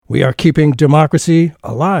We are keeping democracy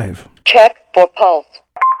alive. Check for pulse.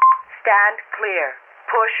 Stand clear.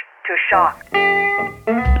 Push to shock.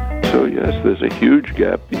 So yes, there's a huge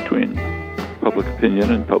gap between public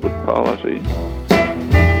opinion and public policy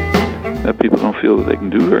that people don't feel that they can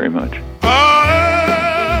do very much.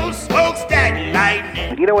 Oh, smokestack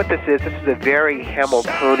lightning. You know what this is? This is a very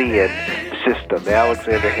Hamiltonian system.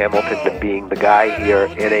 Alexander Hamilton being the guy here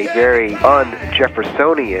in a very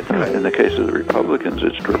un-Jeffersonian. In the case of the Republicans,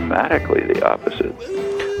 it's dramatically the opposite.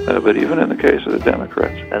 But even in the case of the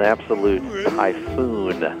Democrats. An absolute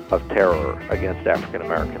typhoon of terror against African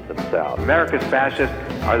Americans in the South. America's fascists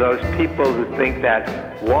are those people who think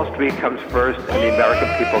that Wall Street comes first and the American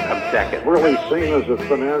people come second. Really seen as a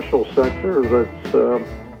financial sector that's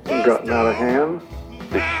gotten out of hand.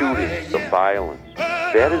 The shootings, the violence,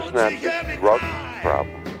 that is not the drug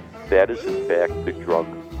problem. That is, in fact, the drug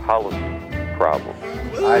policy problem.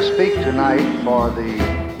 I speak tonight for the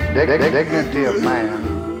dignity of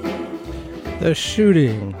man. The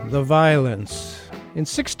shooting, the violence. In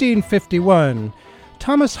 1651,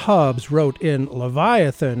 Thomas Hobbes wrote in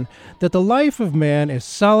Leviathan that the life of man is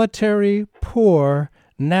solitary, poor,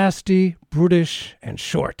 nasty, brutish, and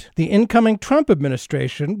short. The incoming Trump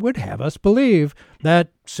administration would have us believe that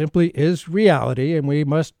simply is reality, and we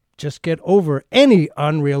must just get over any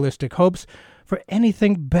unrealistic hopes for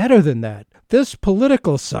anything better than that. This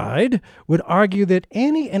political side would argue that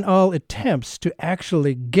any and all attempts to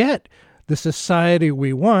actually get the society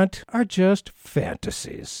we want are just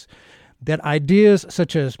fantasies. That ideas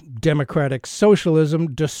such as democratic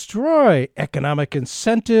socialism destroy economic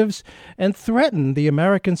incentives and threaten the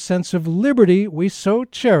American sense of liberty we so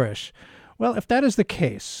cherish. Well, if that is the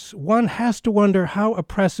case, one has to wonder how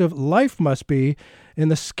oppressive life must be in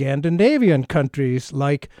the Scandinavian countries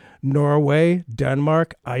like Norway,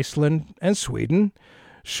 Denmark, Iceland, and Sweden.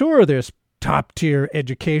 Sure, there's top-tier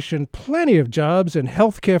education, plenty of jobs, and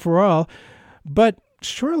health care for all, but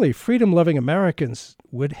surely freedom-loving Americans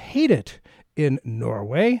would hate it in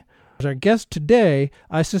Norway. As our guest today,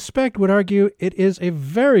 I suspect, would argue it is a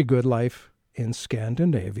very good life in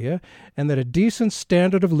Scandinavia, and that a decent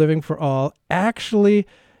standard of living for all actually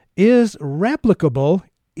is replicable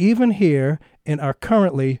even here in our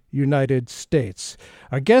currently United States.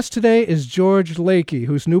 Our guest today is George Lakey,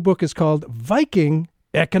 whose new book is called Viking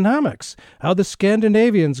Economics, How the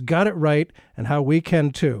Scandinavians Got It Right and How We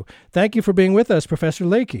Can Too. Thank you for being with us, Professor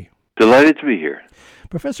Lakey. Delighted to be here.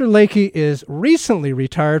 Professor Lakey is recently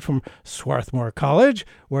retired from Swarthmore College,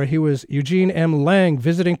 where he was Eugene M. Lang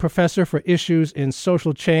Visiting Professor for Issues in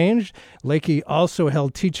Social Change. Lakey also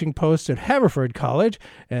held teaching posts at Haverford College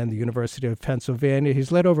and the University of Pennsylvania.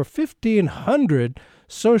 He's led over 1,500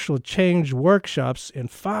 social change workshops in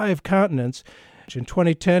 5 continents. In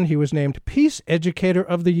 2010, he was named Peace Educator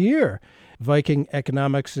of the Year. Viking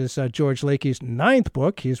Economics is George Lakey's 9th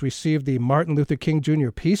book. He's received the Martin Luther King Jr.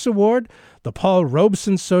 Peace Award, the Paul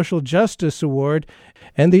Robeson Social Justice Award,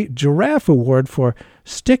 and the Giraffe Award for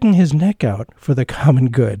sticking his neck out for the common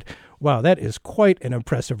good. Wow, that is quite an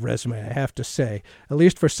impressive resume, I have to say, at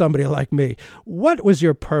least for somebody like me. What was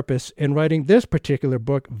your purpose in writing this particular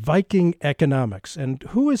book, Viking Economics, and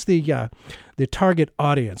who is the target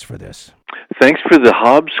audience for this? Thanks for the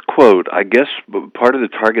Hobbes quote. I guess part of the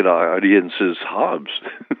target audience is Hobbes.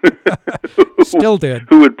 Still did.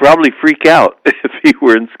 Who would probably freak out if he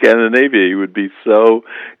were in Scandinavia. He would be so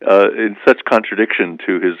in such contradiction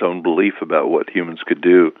to his own belief about what humans could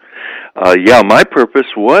do. My purpose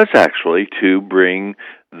was actually to bring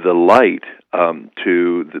the light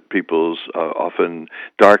to the people's often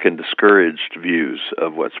dark and discouraged views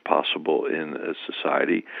of what's possible in a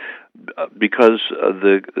society, because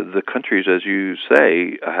the countries, as you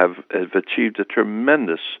say, have achieved a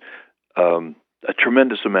tremendous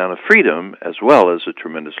amount of freedom, as well as a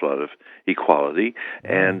tremendous lot of equality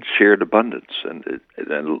and shared abundance, and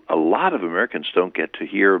a lot of Americans don't get to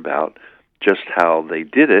hear about just how they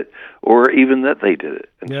did it, or even that they did it,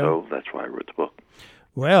 and so that's why I wrote the book.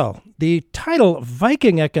 Well, the title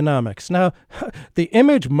Viking Economics. Now, the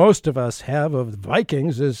image most of us have of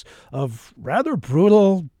Vikings is of rather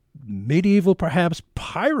brutal, medieval, perhaps,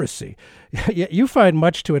 piracy. Yet you find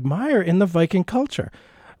much to admire in the Viking culture.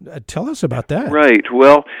 Tell us about that. Right.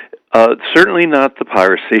 Well, certainly not the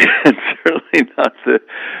piracy, and certainly not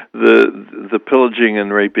the pillaging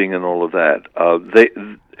and raping and all of that.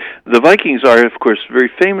 The Vikings are, of course, very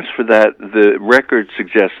famous for that. The record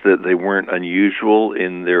suggests that they weren't unusual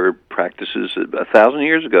in their practices. 1,000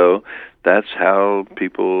 years ago, that's how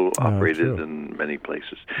people operated in many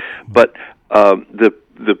places. But the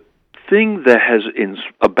thing that has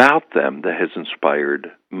about them that has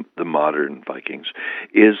inspired the modern Vikings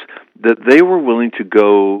is that they were willing to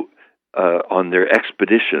go on their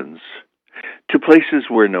expeditions to places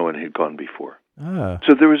where no one had gone before.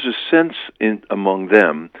 So there was a sense among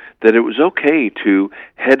them that it was okay to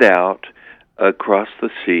head out across the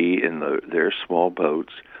sea in their small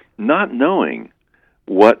boats, not knowing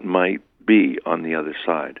what might be on the other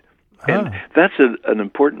side. And that's an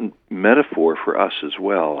important metaphor for us as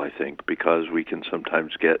well, I think, because we can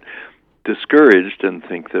sometimes get discouraged and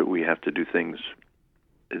think that we have to do things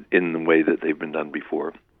in the way that they've been done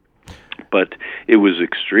before. But it was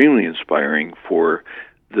extremely inspiring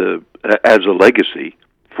as a legacy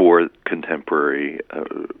for contemporary,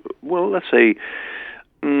 let's say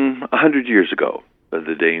 100 years ago,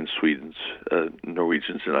 the Danes, Swedes,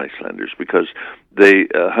 Norwegians, and Icelanders, because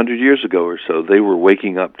 100 years ago or so, they were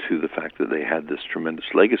waking up to the fact that they had this tremendous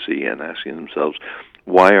legacy and asking themselves,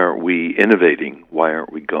 why aren't we innovating? Why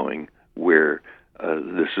aren't we going where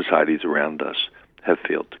the societies around us have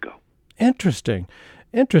failed to go? Interesting.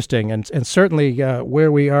 And certainly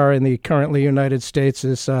where we are in the currently United States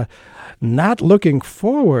is not looking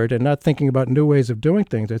forward and not thinking about new ways of doing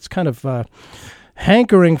things. It's kind of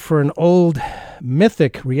hankering for an old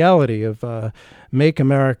mythic reality of make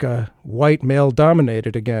America white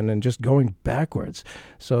male-dominated again and just going backwards.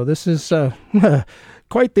 So this is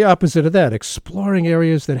quite the opposite of that, exploring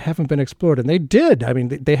areas that haven't been explored. And they did. I mean,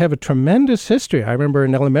 they have a tremendous history. I remember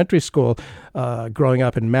in elementary school, growing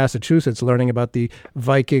up in Massachusetts, learning about the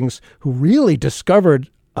Vikings who really discovered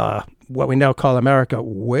what we now call America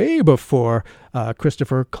way before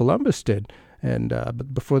Christopher Columbus did, and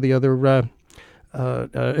before the other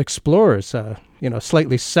explorers,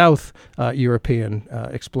 slightly south European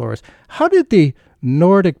explorers. How did the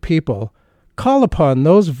Nordic people call upon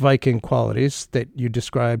those Viking qualities that you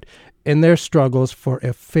described in their struggles for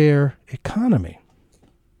a fair economy?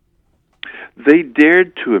 They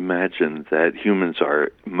dared to imagine that humans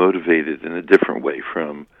are motivated in a different way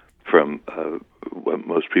from what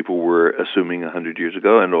most people were assuming 100 years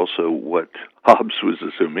ago, and also what Hobbes was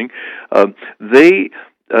assuming.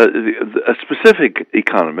 A specific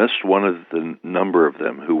economist, one of the number of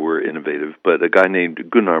them who were innovative, but a guy named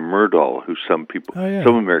Gunnar Myrdal, who some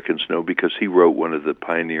Americans know because he wrote one of the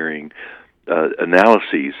pioneering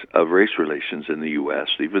analyses of race relations in the U.S.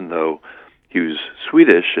 Even though he was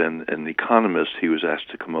Swedish and an economist, he was asked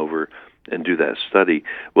to come over and do that study.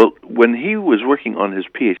 Well, when he was working on his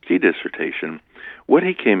PhD dissertation, what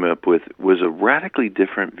he came up with was a radically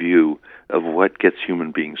different view of what gets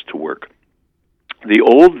human beings to work. The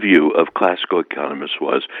old view of classical economists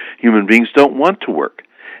was human beings don't want to work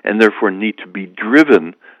and therefore need to be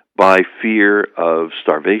driven by fear of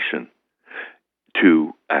starvation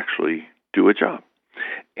to actually do a job.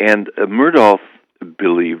 And Myrdal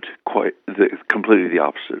believed completely the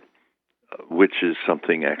opposite, which is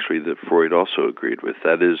something actually that Freud also agreed with.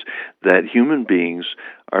 That is, that human beings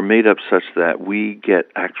are made up such that we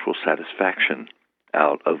get actual satisfaction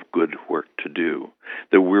out of good work to do,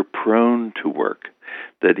 that we're prone to work,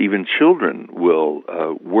 that even children will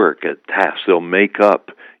work at tasks. They'll make up,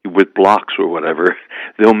 with blocks or whatever,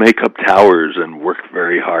 they'll make up towers and work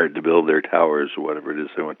very hard to build their towers or whatever it is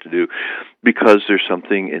they want to do, because there's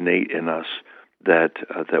something innate in us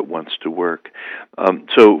that wants to work.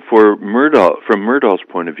 So from Myrdal's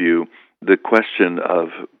point of view, the question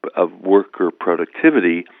of worker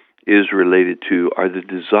productivity is related to, are the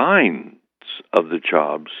designs of the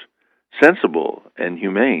jobs sensible and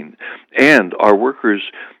humane, and are workers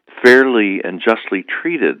fairly and justly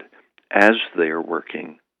treated as they are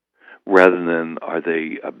working, rather than are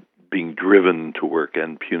they being driven to work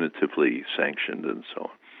and punitively sanctioned and so on.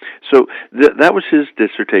 So that was his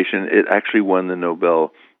dissertation. It actually won the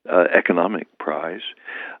Nobel Economic Prize.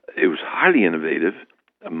 It was highly innovative.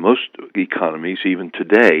 Most economies, even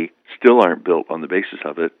today, still aren't built on the basis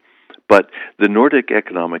of it. But the Nordic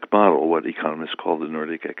economic model, what economists call the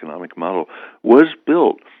Nordic economic model, was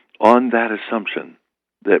built on that assumption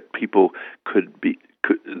that people could be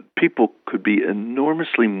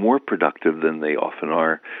enormously more productive than they often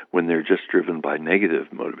are when they're just driven by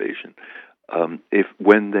negative motivation.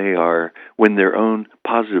 When their own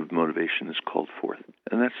positive motivation is called forth,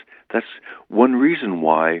 and that's one reason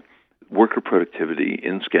why worker productivity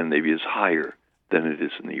in Scandinavia is higher than it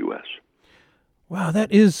is in the U.S. Wow,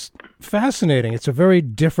 that is fascinating. It's a very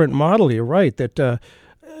different model. You're right. That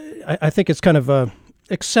I think it's kind of a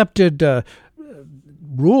accepted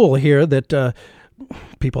rule here that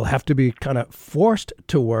people have to be kind of forced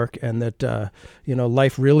to work, and that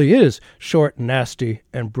life really is short, nasty,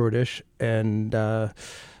 and brutish, and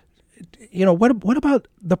what about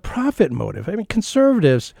the profit motive? I mean,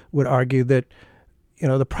 conservatives would argue that,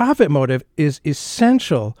 the profit motive is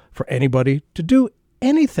essential for anybody to do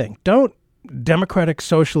anything. Don't democratic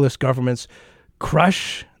socialist governments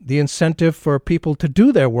crush the incentive for people to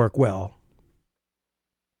do their work well?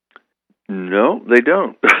 No, they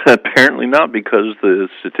don't. Apparently not, because the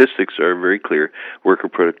statistics are very clear. Worker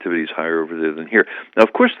productivity is higher over there than here. Now,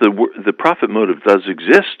 of course, the profit motive does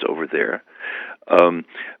exist over there,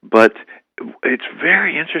 but it's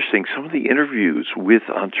very interesting. Some of the interviews with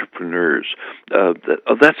entrepreneurs,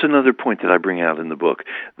 that's another point that I bring out in the book,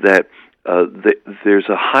 that there's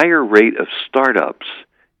a higher rate of startups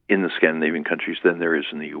in the Scandinavian countries than there is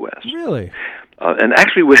in the U.S. Really? And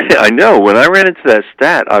actually, when I ran into that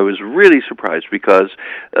stat, I was really surprised, because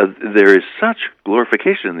there is such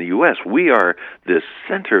glorification in the U.S. We are this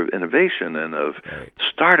center of innovation and of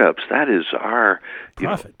startups. That is our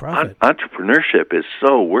profit. Entrepreneurship is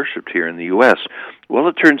so worshipped here in the U.S. Well,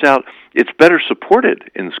 it turns out it's better supported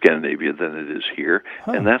in Scandinavia than it is here,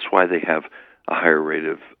 and that's why they have a higher rate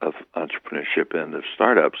of entrepreneurship and of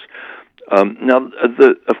startups. Now,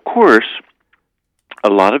 of course, a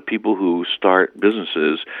lot of people who start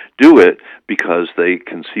businesses do it because they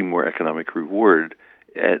can see more economic reward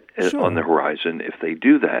on the horizon if they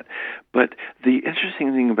do that. But the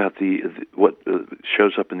interesting thing about what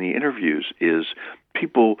shows up in the interviews is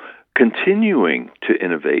people continuing to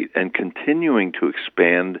innovate and continuing to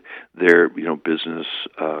expand their businesses,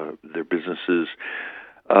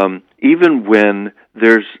 even when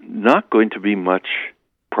there's not going to be much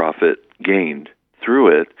profit gained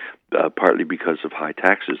through it, partly because of high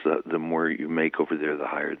taxes. The more you make over there, the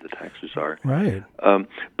higher the taxes are. Right.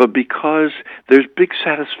 But because there's big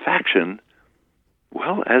satisfaction,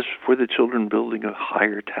 well, as for the children building a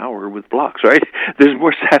higher tower with blocks, right? There's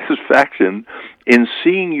more satisfaction in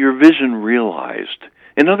seeing your vision realized.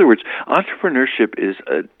 In other words, entrepreneurship is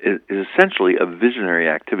essentially a visionary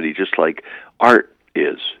activity, just like art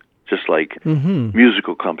is, just like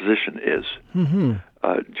musical composition is.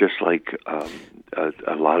 Just like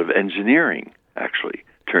a lot of engineering actually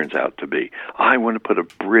turns out to be. I want to put a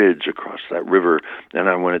bridge across that river, and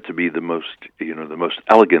I want it to be the most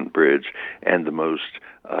elegant bridge and the most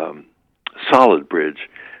solid bridge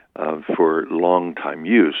for long time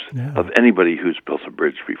use of anybody who's built a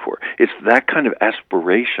bridge before. It's that kind of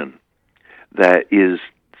aspiration that is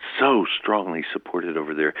so strongly supported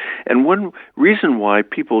over there. And one reason why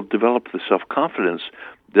people develop the self-confidence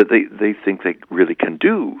that they think they really can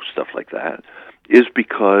do stuff like that is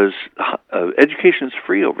because education is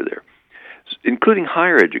free over there, including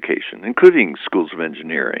higher education, including schools of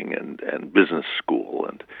engineering and business school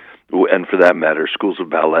and for that matter, schools of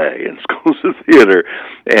ballet and schools of theater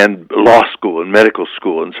and law school and medical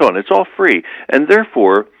school and so on. It's all free. And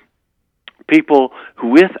therefore, people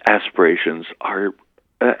with aspirations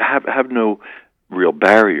have no real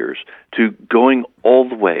barriers to going all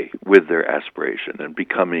the way with their aspiration and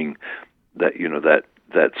becoming that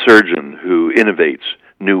surgeon who innovates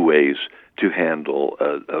new ways to handle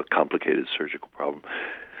a complicated surgical problem.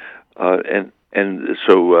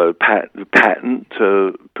 So patent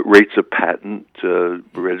rates of patent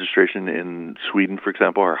registration in Sweden, for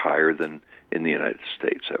example, are higher than in the United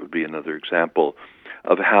States. That would be another example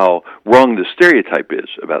of how wrong the stereotype is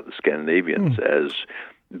about the Scandinavians as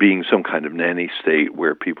being some kind of nanny state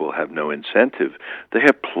where people have no incentive. They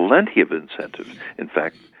have plenty of incentive. In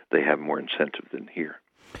fact, they have more incentive than here.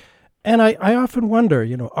 And I often wonder,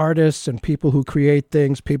 artists and people who create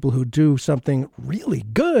things, people who do something really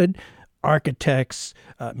good, architects,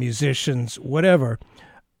 musicians, whatever.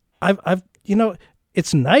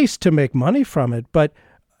 It's nice to make money from it, but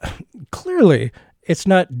clearly it's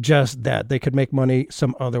not just that. They could make money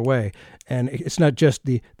some other way. And it's not just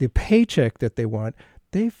the paycheck that they want.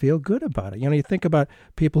 They feel good about it. You think about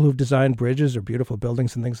people who've designed bridges or beautiful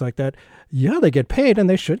buildings and things like that. Yeah, they get paid, and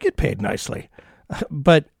they should get paid nicely.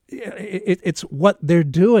 But it's what they're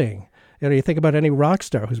doing. You think about any rock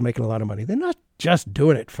star who's making a lot of money. They're not just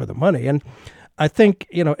doing it for the money. And I think,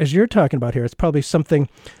 as you're talking about here, it's probably something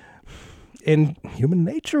in human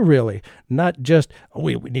nature, really. Not just,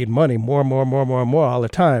 we need money, more all the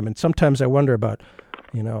time. And sometimes I wonder about,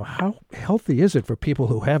 how healthy is it for people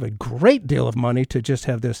who have a great deal of money to just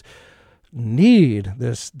have this need,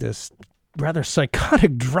 this rather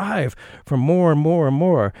psychotic drive for more and more and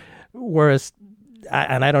more, whereas,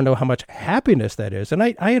 and I don't know how much happiness that is. And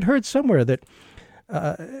I had heard somewhere that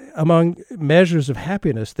among measures of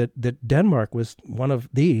happiness that Denmark was one of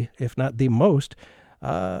the, if not the most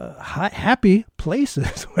happy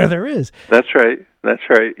places where there is. That's right. That's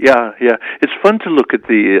right. Yeah, yeah. It's fun to look at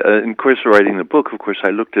in course of writing the book, of course,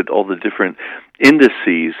 I looked at all the different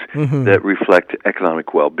indices that reflect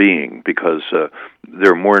economic well-being, because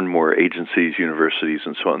there are more and more agencies, universities,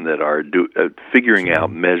 and so on that are figuring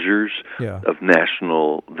out measures of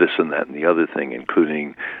national this and that and the other thing,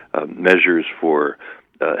 including measures for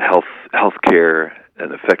healthcare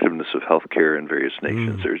and effectiveness of healthcare in various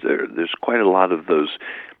nations. There's quite a lot of those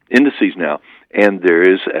indices now, and there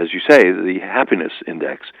is, as you say, the happiness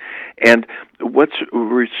index. And what's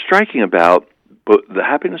striking about the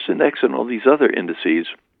happiness index and all these other indices,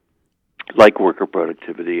 like worker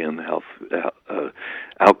productivity and health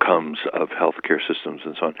outcomes of healthcare systems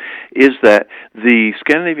and so on, is that the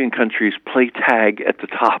Scandinavian countries play tag at the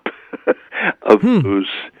top of those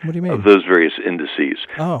various indices.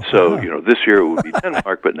 This year it would be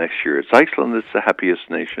Denmark, but next year it's Iceland that's the happiest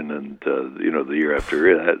nation, and the year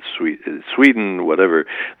after that Sweden, whatever.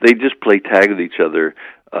 They just play tag with each other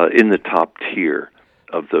in the top tier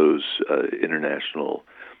of those international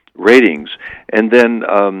ratings. And then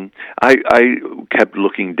I kept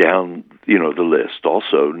looking down, the list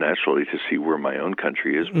also, naturally, to see where my own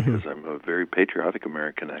country is, because I'm a very patriotic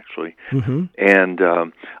American, actually. And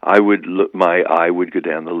my eye would go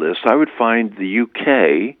down the list. I would find the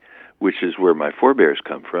UK, which is where my forebears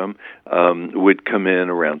come from, would come in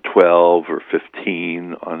around 12 or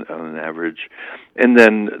 15 on an average. And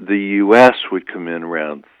then the U.S. would come in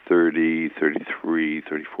around 30, 33,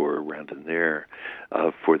 34, around in there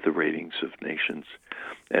for the ratings of nations.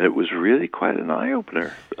 And it was really quite an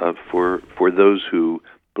eye-opener for those who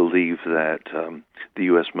believe that the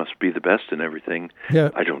U.S. must be the best in everything.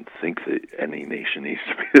 I don't think that any nation needs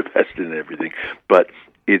to be the best in everything, but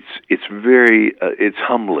it's very it's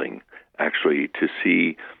humbling, actually, to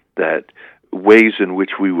see that ways in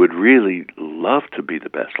which we would really love to be the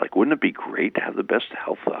best. Like, wouldn't it be great to have the best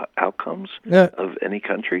health outcomes of any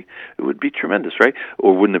country? It would be tremendous, right?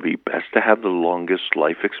 Or wouldn't it be best to have the longest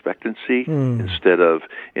life expectancy instead of,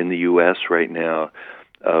 in the U.S. right now,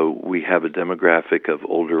 we have a demographic of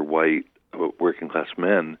older white working-class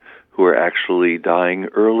men who are actually dying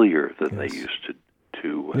earlier than they used to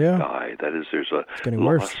die. That is, there's a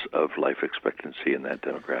loss of life expectancy in that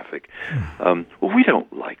demographic. Well, we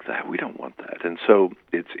don't like that. We don't want that. And so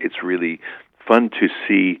it's really fun to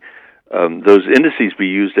see those indices be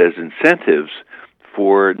used as incentives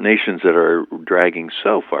for nations that are dragging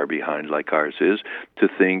so far behind, like ours is, to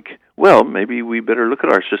think, well, maybe we better look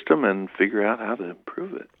at our system and figure out how to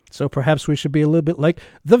improve it. So perhaps we should be a little bit like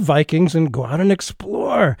the Vikings and go out and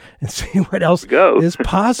explore and see what else is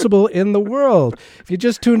possible in the world. If you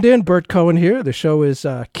just tuned in, Bert Cohen here. The show is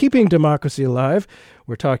Keeping Democracy Alive.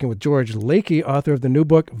 We're talking with George Lakey, author of the new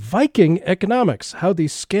book, Viking Economics, How the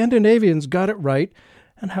Scandinavians Got It Right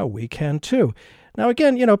and How We Can Too. Now,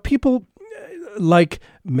 again, people like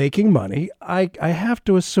making money. I have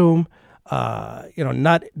to assume,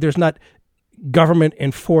 there's not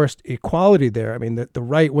government-enforced equality there. I mean, the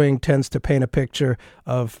right wing tends to paint a picture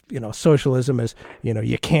of, socialism as,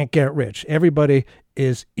 you can't get rich. Everybody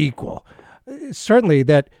is equal. Certainly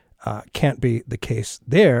that can't be the case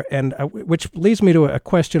there, and which leads me to a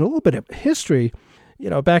question, a little bit of history.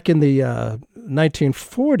 Back in the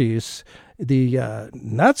 1940s, the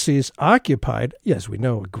Nazis occupied, yes, we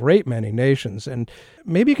know, a great many nations. And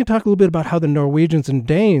maybe you can talk a little bit about how the Norwegians and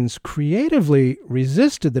Danes creatively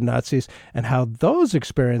resisted the Nazis and how those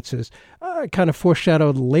experiences kind of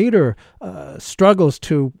foreshadowed later struggles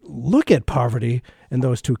to look at poverty in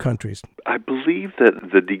those two countries. I believe that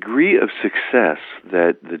the degree of success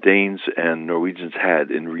that the Danes and Norwegians had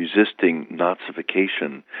in resisting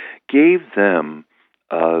Nazification gave them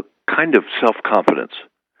a kind of self-confidence,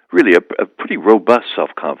 really a pretty robust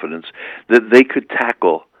self-confidence, that they could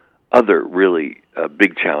tackle other really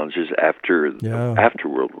big challenges after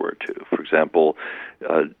World War II. For example,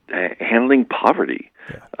 handling poverty.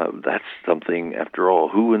 That's something, after all,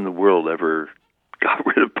 who in the world ever got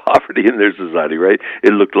rid of poverty in their society, right?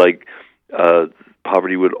 It looked like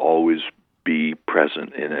poverty would always be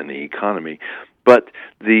present in any economy. But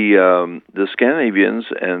the Scandinavians,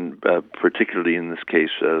 and particularly in this case,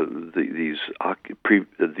 these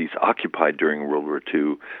occupied during World War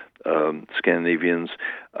II Scandinavians,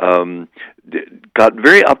 got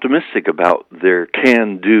very optimistic about their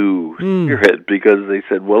can-do spirit, because they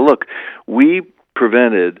said, well, look, we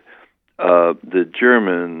prevented the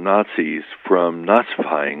German Nazis from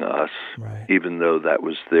Nazifying us, even though that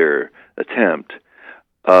was their attempt.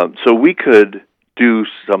 So we could do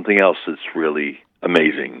something else that's really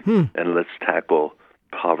amazing, and let's tackle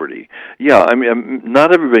poverty. Yeah, I mean,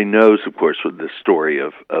 not everybody knows, of course, what the story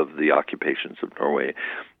of the occupations of Norway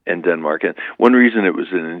and Denmark. And one reason it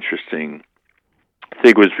was an interesting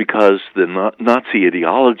thing was because the Nazi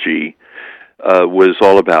ideology was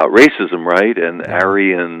all about racism, right, and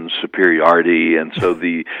Aryan superiority, and so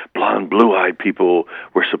the blonde, blue-eyed people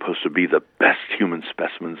were supposed to be the best human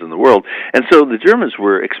specimens in the world. And so the Germans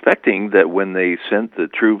were expecting that when they sent the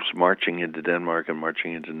troops marching into Denmark and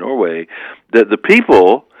marching into Norway, that the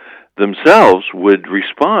people themselves would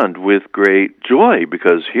respond with great joy,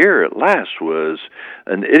 because here at last was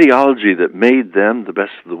an ideology that made them the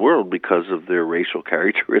best of the world because of their racial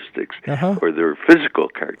characteristics or their physical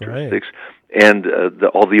characteristics. Right. And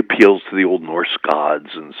all the appeals to the old Norse gods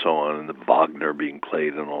and so on, and the Wagner being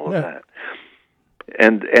played and all of that.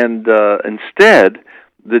 And instead,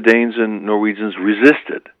 the Danes and Norwegians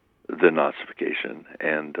resisted the Nazification,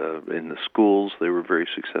 and in the schools they were very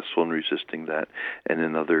successful in resisting that, and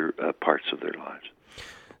in other parts of their lives.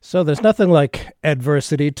 So there's nothing like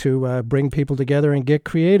adversity to bring people together and get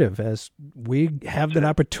creative, as we have an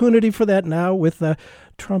opportunity for that now with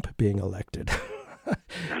Trump being elected.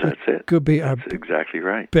 That's it. Could be That's exactly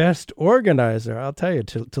right. Best organizer, I'll tell you,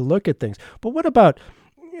 to look at things. But what about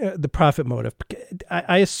the profit motive?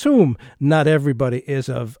 I assume not everybody is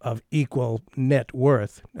of equal net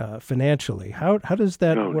worth financially. How does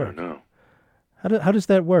that work? No. How does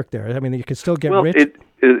that work there? I mean, you can still get rich.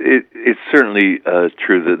 It's certainly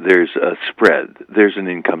true that there's a spread. There's an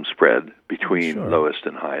income spread between lowest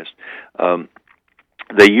and highest.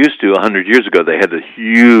 They used to, 100 years ago, they had a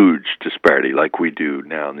huge disparity like we do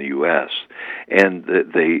now in the U.S.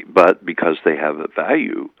 But because they have a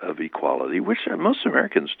value of equality, which most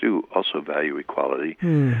Americans do also value equality,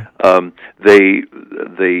 they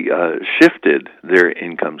shifted their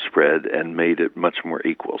income spread and made it much more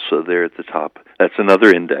equal. So they're at the top. That's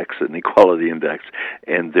another index, an equality index,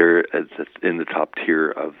 and they're in the top tier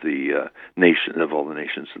of the nation, of all the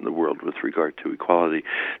nations in the world with regard to equality.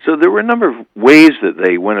 So there were a number of ways that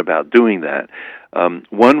they went about doing that.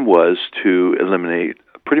 One was to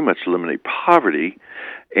pretty much eliminate poverty,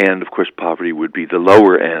 and of course poverty would be the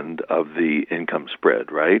lower end of the income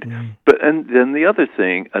spread, right? And then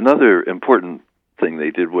another important thing they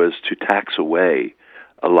did was to tax away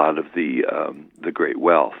a lot of the great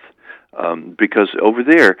wealth, because over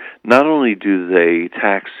there not only do they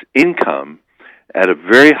tax income at a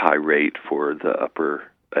very high rate for the upper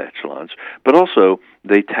echelons, but also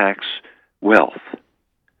they tax wealth.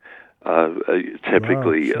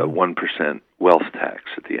 Typically 1% wealth tax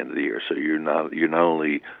at the end of the year. So you're not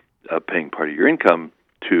only paying part of your income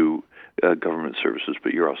to government services,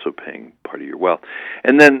 but you're also paying part of your wealth.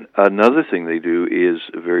 And then another thing they do is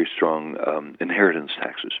very strong inheritance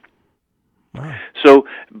taxes. Wow. So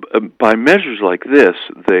by measures like this,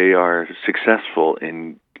 they are successful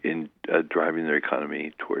in driving their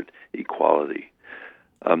economy toward equality.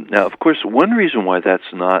 Now, of course, one reason why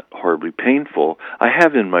that's not horribly painful, I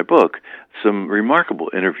have in my book some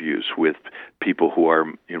remarkable interviews with people who are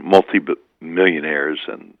multi-millionaires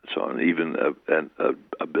and so on, even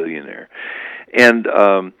a billionaire. And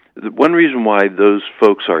one reason why those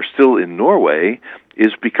folks are still in Norway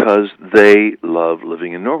is because they love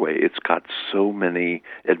living in Norway. It's got so many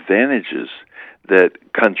advantages that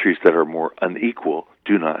countries that are more unequal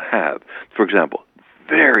do not have. For example,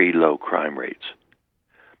 very low crime rates.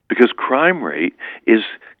 Because crime rate is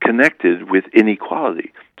connected with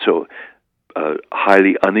inequality. So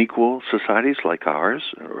highly unequal societies like ours,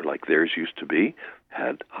 or like theirs used to be,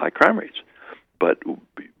 had high crime rates. But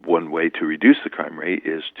one way to reduce the crime rate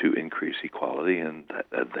is to increase equality, and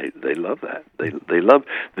they love that. They love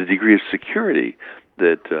the degree of security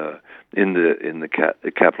that in the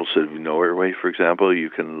capital city of Norway, for example, you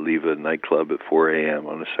can leave a nightclub at 4 a.m.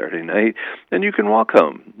 on a Saturday night, and you can walk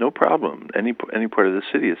home, no problem. Any part of the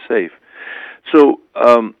city is safe. So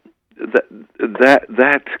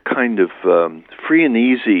that kind of free and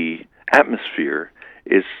easy atmosphere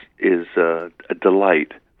is a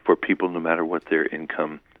delight for people, no matter what their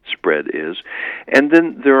income spread is. And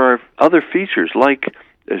then there are other features like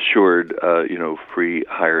assured, free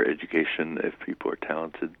higher education if people are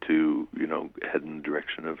talented to, head in the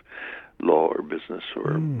direction of law or business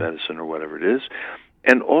or medicine or whatever it is.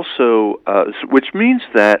 And also, which means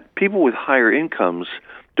that people with higher incomes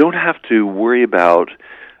don't have to worry about,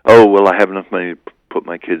 I have enough money to put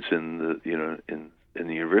my kids in the, in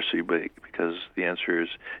the university, but because the answer is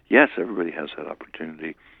yes, everybody has that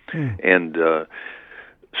opportunity. And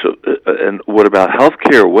so, and what about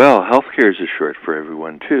healthcare? Well, healthcare is assured for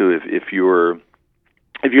everyone too. If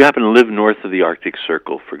you happen to live north of the Arctic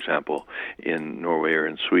Circle, for example, in Norway or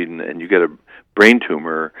in Sweden, and you get a brain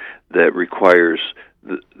tumor that requires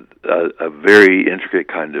a very intricate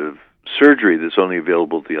kind of surgery that's only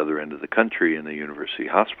available at the other end of the country in a university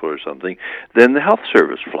hospital or something, then the health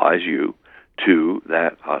service flies you to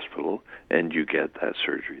that hospital and you get that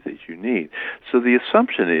surgery that you need. So the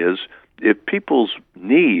assumption is if people's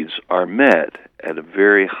needs are met at a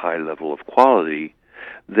very high level of quality,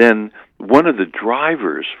 then one of the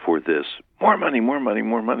drivers for this, more money,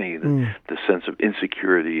 the sense of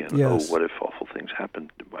insecurity and, yes. what if awful things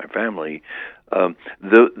happen to my family,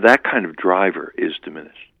 that kind of driver is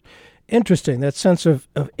diminished. Interesting, that sense of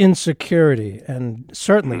insecurity and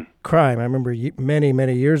certainly crime. I remember many,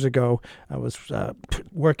 many years ago, I was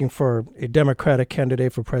working for a Democratic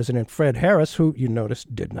candidate for president, Fred Harris, who you notice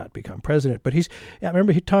did not become president. But I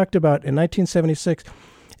remember he talked about in 1976,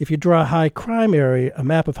 if you draw a high crime area, a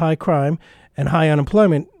map of high crime and high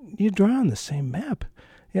unemployment, you draw on the same map.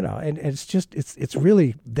 And it's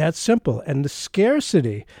really that simple. And the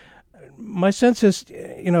scarcity, my sense is,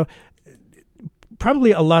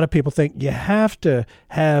 probably a lot of people think you have to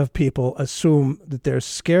have people assume that there's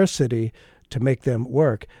scarcity to make them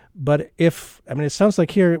work. But it sounds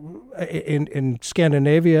like here in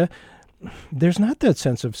Scandinavia, there's not that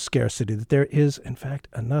sense of scarcity, that there is, in fact,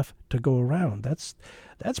 enough to go around. That's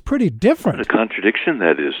pretty different. What a contradiction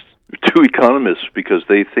that is to economists, because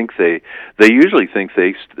they usually think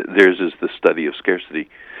theirs is the study of scarcity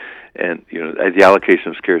and the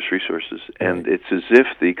allocation of scarce resources, and it's as if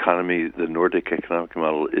the economy, the Nordic economic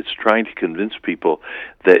model, is trying to convince people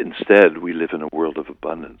that instead we live in a world of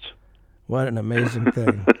abundance. What an amazing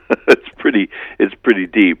thing! It's pretty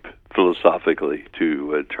deep philosophically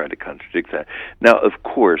to try to contradict that. Now, of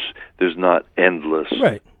course, there's not endless,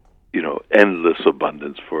 endless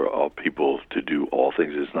abundance for all people to do all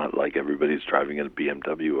things. It's not like everybody's driving in a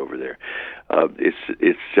BMW over there.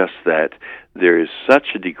 It's just that there is such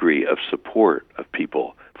a degree of support of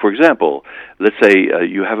people. For example, let's say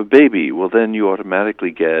you have a baby. Well, then you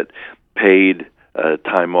automatically get paid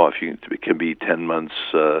time off. It can be 10 months,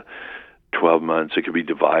 12 months. It can be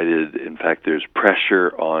divided. In fact, there's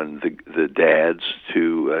pressure on the dads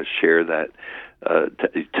to share that.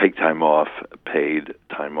 Take time off, paid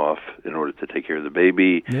time off in order to take care of the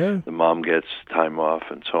baby. Yeah. The mom gets time off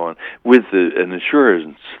and so on, with an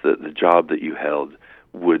assurance that the job that you held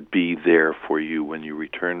would be there for you when you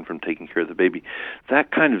return from taking care of the baby. That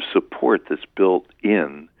kind of support that's built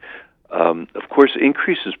in, of course,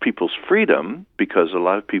 increases people's freedom, because a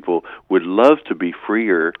lot of people would love to be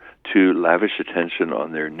freer to lavish attention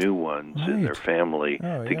on their new ones in their family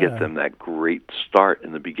to get them that great start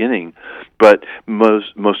in the beginning. But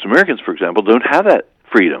most Americans, for example, don't have that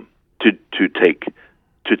freedom to take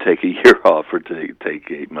a year off or to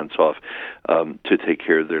take 8 months off to take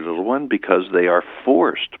care of their little one, because they are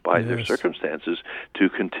forced by their circumstances to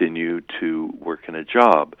continue to work in a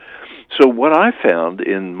job. So what I found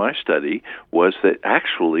in my study was that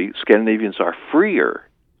actually Scandinavians are freer,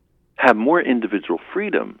 have more individual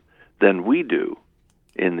freedom than we do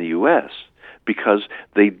in the U.S., because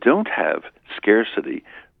they don't have scarcity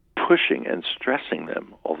pushing and stressing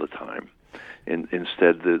them all the time.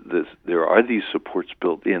 Instead, there are these supports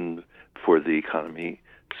built in for the economy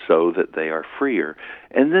so that they are freer.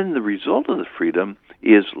 And then the result of the freedom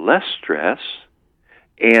is less stress,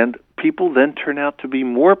 and people then turn out to be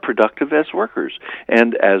more productive as workers.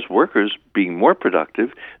 And as workers being more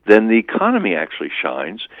productive, then the economy actually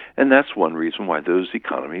shines, and that's one reason why those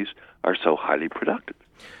economies are so highly productive.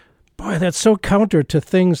 Boy, that's so counter to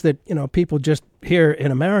things that, people just here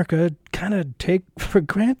in America kind of take for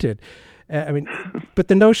granted. But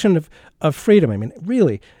the notion of freedom,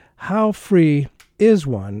 really, how free is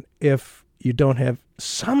one if you don't have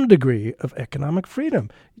some degree of economic freedom?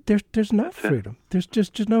 There's no freedom. There's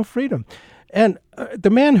just no freedom. And the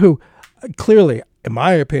man who clearly, in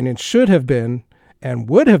my opinion, should have been and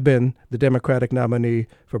would have been the Democratic nominee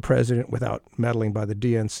for president without meddling by the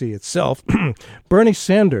DNC itself, Bernie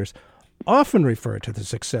Sanders, often referred to the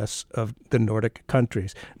success of the Nordic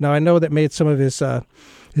countries. Now, I know that made some of his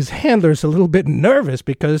handlers a little bit nervous,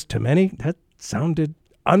 because to many that sounded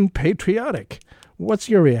unpatriotic. What's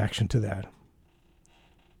your reaction to that?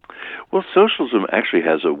 Well, socialism actually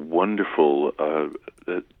has a wonderful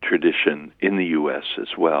tradition in the U.S.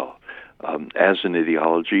 as well as an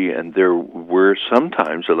ideology, and there were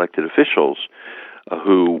sometimes elected officials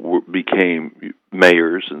who became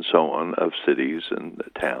mayors and so on of cities and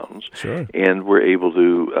towns, and were able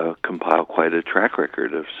to compile quite a track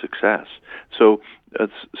record of success. So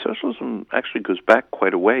socialism actually goes back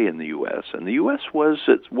quite a way in the U.S., and the U.S. was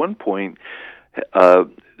at one point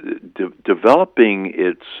developing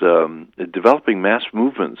mass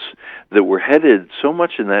movements that were headed so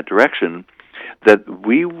much in that direction that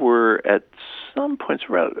we were at some points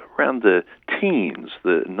around the teens,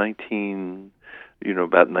 the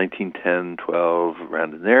about 1910, 12,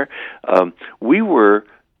 around in there, we were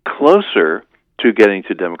closer to getting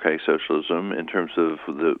to democratic socialism in terms of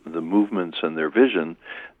the movements and their vision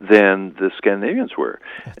than the Scandinavians were.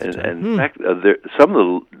 And in fact, some of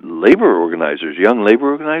the labor organizers, young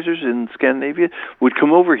labor organizers in Scandinavia, would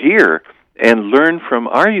come over here and learn from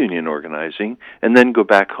our union organizing, and then go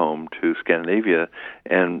back home to Scandinavia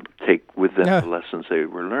and take with them the lessons they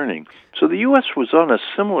were learning. So the U.S. was on a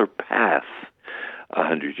similar path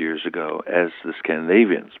 100 years ago as the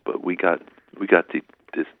Scandinavians, but we got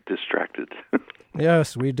distracted.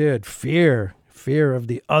 Yes, we did. Fear of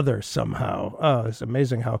the other somehow. Oh, it's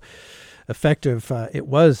amazing how effective it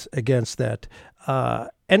was against that.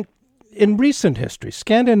 And in recent history,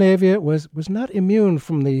 Scandinavia was not immune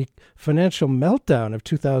from the financial meltdown of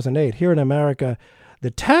 2008. Here in America,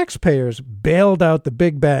 the taxpayers bailed out the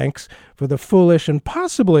big banks for the foolish and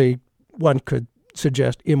possibly, one could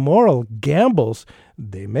suggest, immoral gambles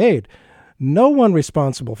they made. No one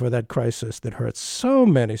responsible for that crisis that hurt so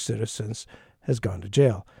many citizens has gone to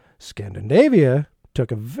jail. Scandinavia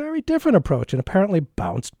took a very different approach and apparently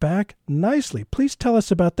bounced back nicely. Please tell us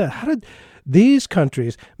about that. How did these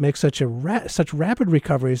countries make such rapid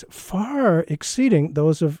recoveries, far exceeding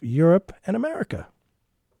those of Europe and America?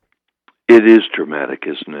 It is dramatic,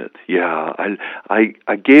 isn't it? Yeah,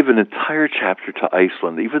 I gave an entire chapter to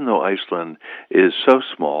Iceland, even though Iceland is so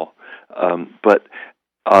small, but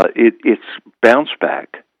its bounce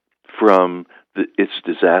back from its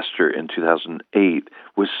disaster in 2008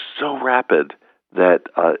 was so rapid that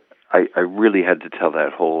I really had to tell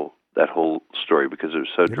that whole story because it was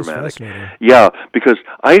so dramatic. Yeah, because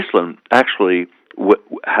Iceland actually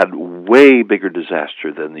had way bigger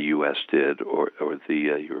disaster than the U.S. did or the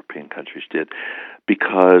European countries did,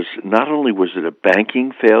 because not only was it a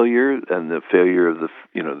banking failure and the failure of the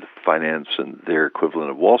finance and their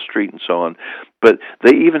equivalent of Wall Street and so on, but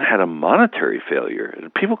they even had a monetary failure.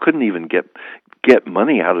 People couldn't even get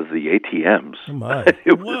money out of the ATMs. Oh my.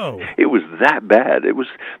 It was that bad. It was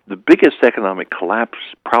the biggest economic collapse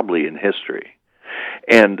probably in history.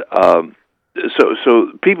 And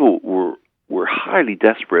so people were highly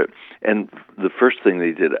desperate, and the first thing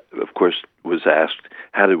they did, of course, was ask,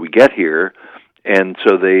 how did we get here? And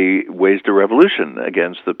so they waged a revolution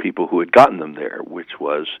against the people who had gotten them there, which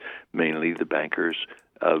was mainly the bankers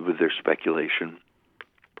with their speculation,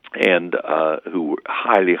 and who were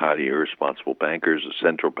highly, highly irresponsible bankers, the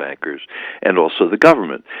central bankers, and also the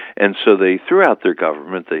government. And so they threw out their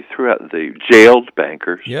government. They jailed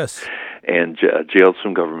bankers. Yes. And jailed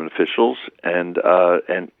some government officials,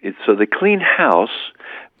 so they cleaned house,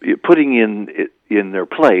 putting in their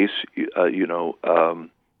place,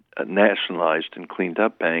 nationalized and cleaned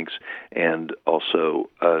up banks, and also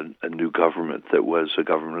a new government that was a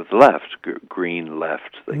government of the left, green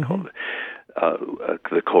left, they called it,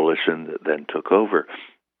 the coalition that then took over.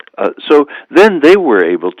 So then they were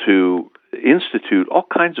able to institute all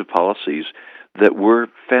kinds of policies that were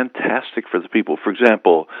fantastic for the people. For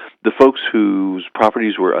example, the folks whose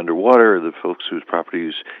properties were underwater, the folks whose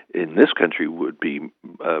properties in this country would be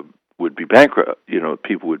bankrupt.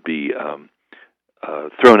 People would be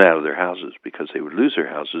thrown out of their houses because they would lose their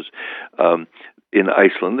houses. In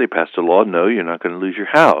Iceland, they passed a law: no, you're not going to lose your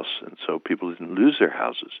house, and so people didn't lose their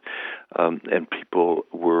houses, and people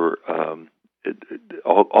were.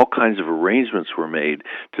 All kinds of arrangements were made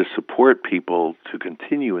to support people to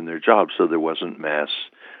continue in their jobs, so there wasn't mass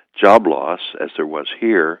job loss as there was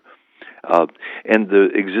here. And the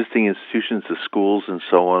existing institutions, the schools and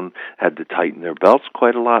so on, had to tighten their belts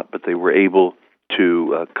quite a lot, but they were able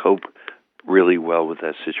to cope really well with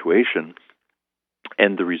that situation.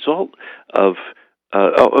 And the result of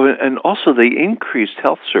and also they increased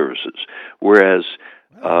health services, whereas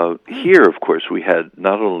here, of course, we had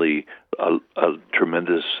not only a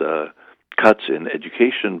tremendous cuts in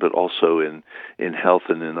education, but also in health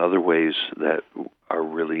and in other ways that are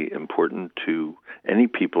really important to any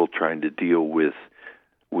people trying to deal with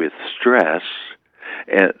stress.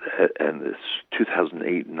 And this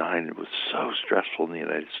 2008-9, it was so stressful in the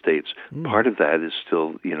United States. Part of that is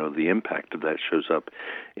still, the impact of that shows up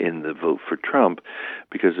in the vote for Trump,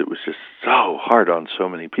 because it was just so hard on so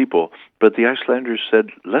many people. But the Icelanders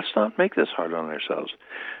said, let's not make this hard on ourselves.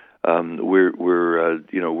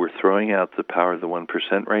 We're throwing out the power of the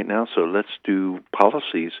 1% right now, so let's do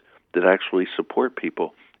policies that actually support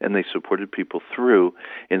people. And they supported people through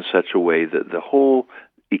in such a way that the whole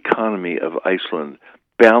economy of Iceland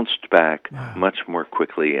bounced back much more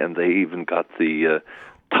quickly, and they even got the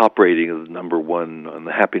top rating of number one on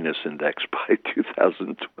the happiness index by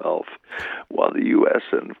 2012, while the U.S.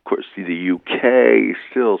 and, of course, the U.K.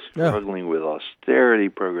 still struggling with austerity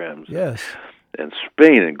programs. Yes. And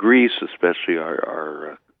Spain and Greece, especially,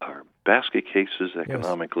 are basket cases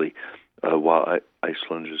economically, while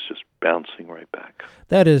Iceland is just bouncing right back.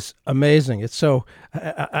 That is amazing. It's so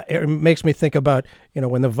it makes me think about,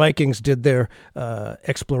 when the Vikings did their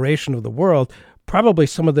exploration of the world. Probably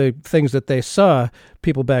some of the things that they saw,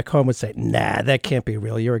 people back home would say, "Nah, that can't be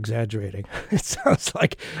real. You're exaggerating." It sounds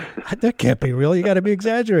like that can't be real. You got to be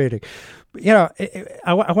exaggerating.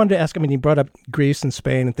 I wanted to ask. You brought up Greece and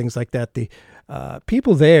Spain and things like that. The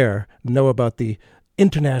people there know about the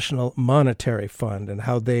International Monetary Fund and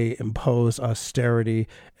how they impose austerity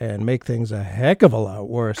and make things a heck of a lot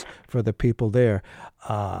worse for the people there.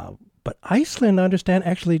 But Iceland, I understand,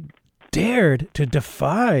 actually dared to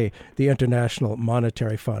defy the International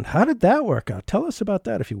Monetary Fund. How did that work out? Tell us about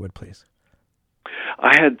that, if you would, please.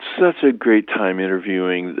 I had such a great time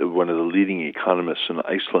interviewing one of the leading economists in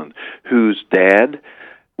Iceland, whose dad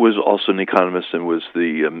was also an economist and was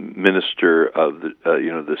the minister of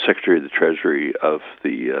the Secretary of the Treasury of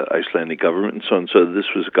the Icelandic government and so on. So this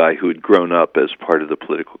was a guy who had grown up as part of the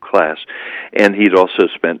political class, and he'd also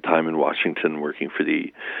spent time in Washington working for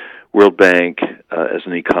the World Bank as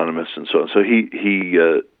an economist and so on. So he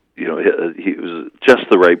was just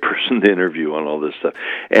the right person to interview on all this stuff.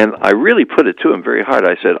 And I really put it to him very hard.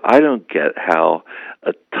 I said, I don't get how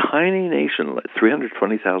a tiny nation, like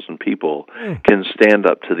 320,000 people, can stand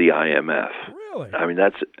up to the IMF. Really? I mean,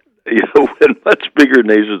 that's, when much bigger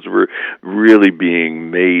nations were really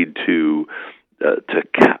being made to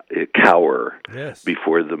cower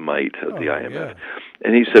before the might of the IMF. Yeah.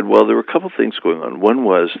 And he said, well, there were a couple things going on. One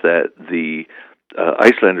was that the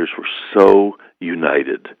Icelanders were so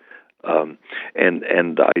united.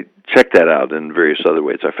 And I checked that out in various other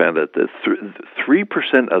ways. I found out that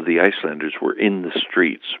 3% of the Icelanders were in the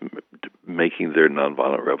streets making their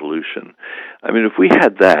nonviolent revolution. I mean, if we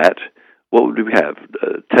had that, what would we have?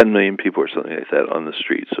 10 million people or something like that on the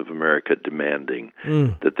streets of America demanding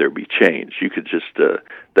that there be change. You could just,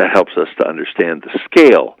 that helps us to understand the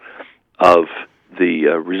scale of the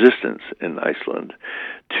resistance in Iceland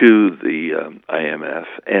to the IMF,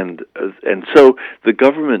 and so the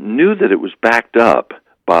government knew that it was backed up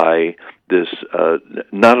by this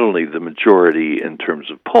not only the majority in terms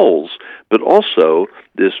of polls, but also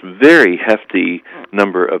this very hefty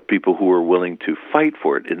number of people who were willing to fight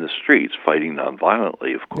for it in the streets, fighting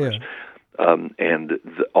nonviolently, of course. And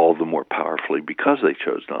all the more powerfully because they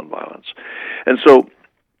chose nonviolence. And so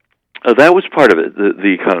that was part of it,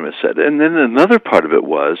 the economist said. And then another part of it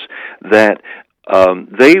was that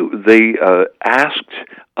they asked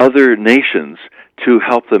other nations to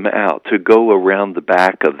help them out, to go around the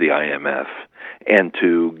back of the IMF and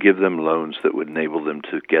to give them loans that would enable them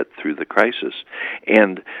to get through the crisis.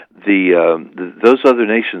 And those other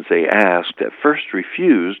nations they asked at first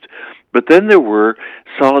refused, but then there were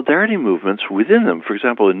solidarity movements within them. For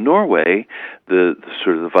example, in Norway, the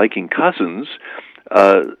sort of the Viking cousins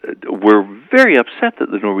were very upset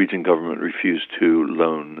that the Norwegian government refused to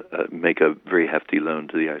make a very hefty loan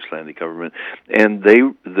to the Icelandic government, and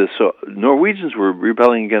so Norwegians were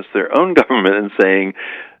rebelling against their own government and saying,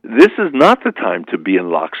 "This is not the time to be in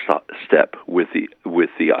lockstep with the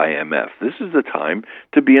IMF. This is the time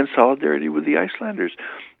to be in solidarity with the Icelanders."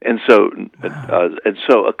 And so,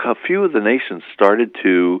 a few of the nations started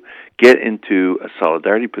to get into a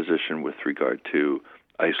solidarity position with regard to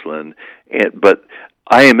Iceland, but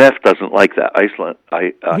IMF doesn't like that.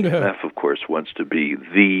 IMF, of course, wants to be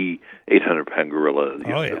the 800-pound gorilla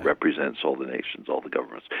that represents all the nations, all the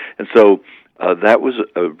governments, and so that was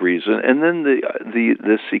a reason. And then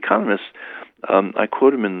this economist, I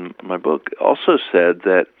quote him in my book, also said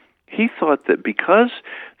that he thought that because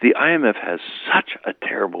the IMF has such a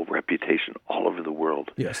terrible reputation all over the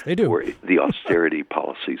world, yes, they do, for the austerity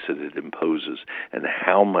policies that it imposes and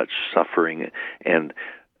how much suffering and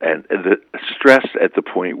the stress at the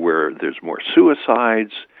point where there's more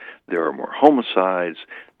suicides, there are more homicides,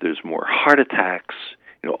 there's more heart attacks,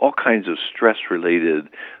 all kinds of stress-related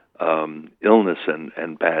illness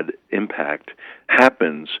and bad impact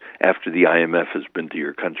happens after the IMF has been to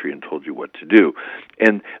your country and told you what to do.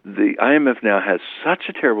 And the IMF now has such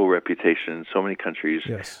a terrible reputation in so many countries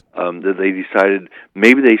that they decided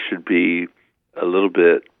maybe they should be a little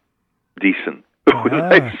bit decent with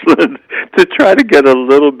Iceland to try to get a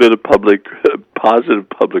little bit of positive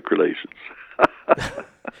public relations.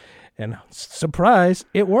 And surprise,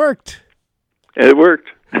 it worked. It worked.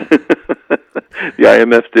 The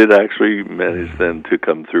IMF did actually manage then to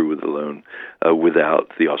come through with a loan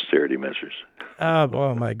without the austerity measures.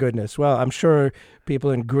 Oh, my goodness. Well, I'm sure people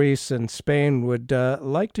in Greece and Spain would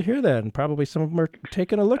like to hear that, and probably some of them are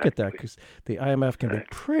taking a look at that, because the IMF can be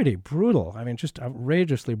pretty brutal. I mean, just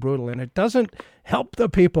outrageously brutal, and it doesn't help the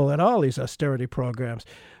people at all, these austerity programs.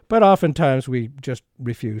 But oftentimes we just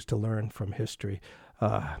refuse to learn from history.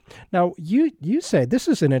 Now, you say, this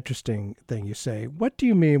is an interesting thing you say. What do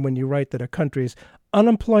you mean when you write that a country's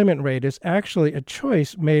unemployment rate is actually a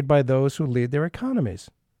choice made by those who lead their economies?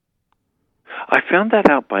 I found that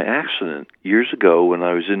out by accident years ago when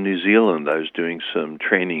I was in New Zealand. I was doing some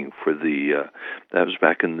training for that was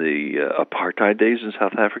back in the apartheid days in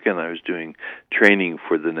South Africa, and I was doing training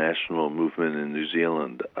for the national movement in New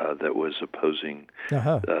Zealand that was opposing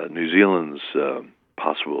New Zealand's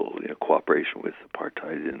possible cooperation with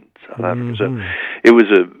apartheid in South Africa. So it was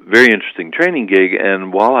a very interesting training gig,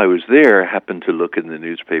 and while I was there, I happened to look in the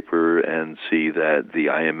newspaper and see that the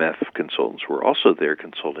IMF consultants were also there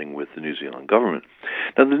consulting with the New Zealand government.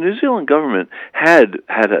 Now, the New Zealand government had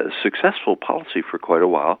a successful policy for quite a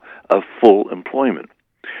while of full employment,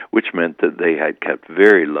 which meant that they had kept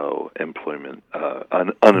very low unemployment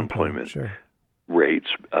rates,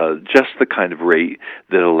 just the kind of rate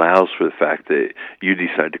that allows for the fact that you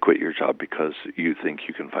decide to quit your job because you think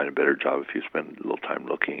you can find a better job if you spend a little time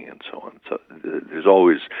looking and so on. So there's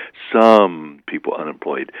always some people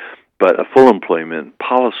unemployed, but a full employment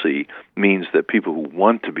policy means that people who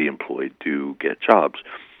want to be employed do get jobs.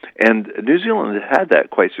 And New Zealand had that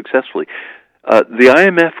quite successfully. The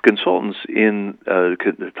IMF consultants in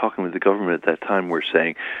talking with the government at that time were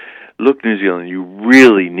saying, look, New Zealand, you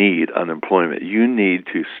really need unemployment. You need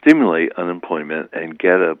to stimulate unemployment and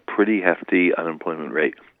get a pretty hefty unemployment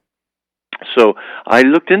rate. So I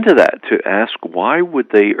looked into that to ask why would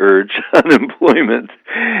they urge unemployment,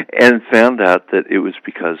 and found out that it was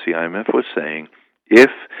because the IMF was saying if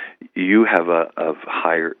you have a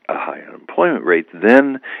high unemployment rate,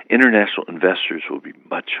 then international investors will be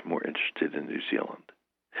much more interested in New Zealand.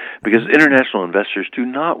 Because international investors do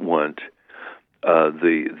not want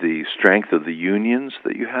the strength of the unions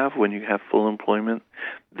that you have when you have full employment.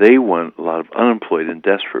 They want a lot of unemployed and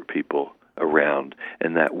desperate people around,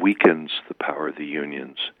 and that weakens the power of the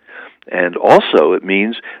unions. And also, it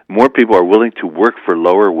means more people are willing to work for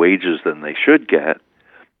lower wages than they should get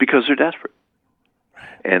because they're desperate.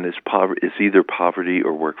 And it's either poverty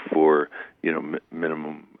or work for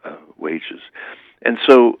minimum wages. And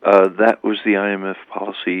so that was the IMF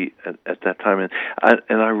policy at that time,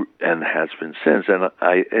 and has been since. And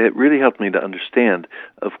it really helped me to understand.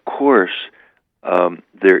 Of course,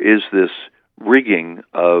 there is this rigging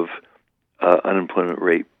of unemployment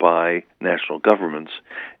rate by national governments,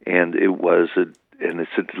 and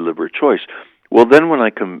it's a deliberate choice. Well, then when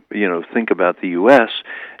I think about the U.S.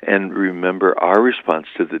 and remember our response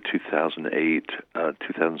to the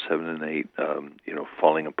 2007 and 8,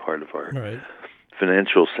 falling apart of our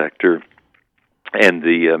financial sector, and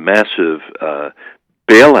the massive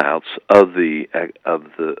bailouts of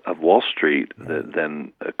Wall Street that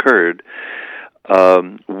then occurred,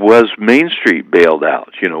 was Main Street bailed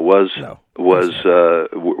out?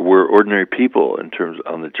 Were ordinary people in terms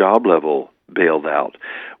on the job level bailed out?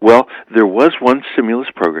 Well, there was one stimulus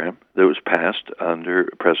program that was passed under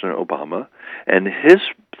President Obama, and his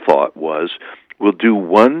thought was, we'll do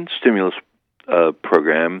one stimulus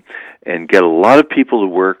program and get a lot of people to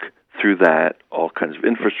work through that, all kinds of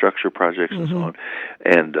infrastructure projects and so on,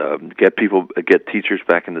 and get teachers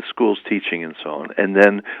back into schools teaching and so on. And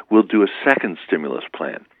then we'll do a second stimulus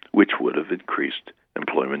plan, which would have increased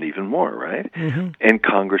employment even more, right? And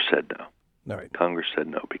Congress said no. Congress said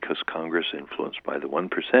no, because Congress, influenced by the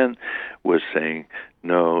 1%, was saying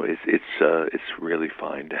no. It's really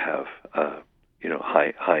fine to have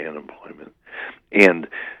high unemployment, and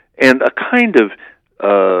a kind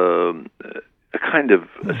of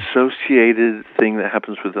associated thing that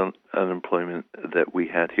happens with unemployment that we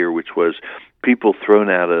had here, which was people thrown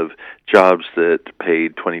out of jobs that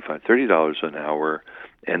paid $25, $30 an hour,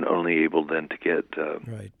 and only able then to get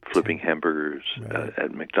flipping hamburgers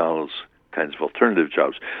at McDonald's, kinds of alternative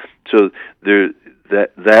jobs. So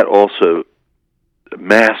that also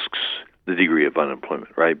masks the degree of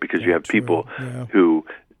unemployment, right? Because you have people who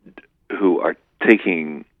are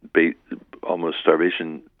taking almost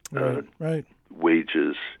starvation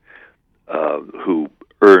wages, who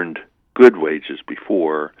earned good wages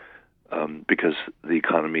before, because the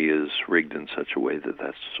economy is rigged in such a way that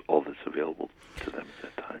that's all that's available to them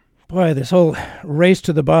at that time. Boy, this whole race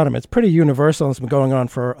to the bottom, it's pretty universal. It's been going on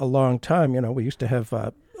for a long time. We used to have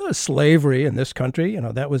slavery in this country.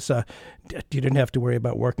 That was you didn't have to worry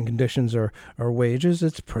about working conditions or wages.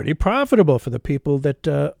 It's pretty profitable for the people that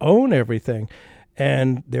own everything.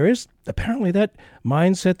 And there is apparently that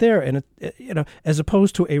mindset there, and as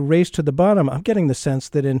opposed to a race to the bottom, I'm getting the sense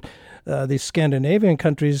that in these Scandinavian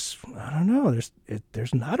countries, I don't know,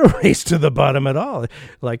 there's not a race to the bottom at all.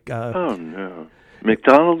 Oh no,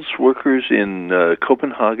 McDonald's workers in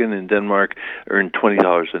Copenhagen in Denmark earn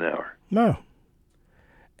 $20 an hour. No.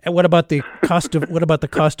 And what about the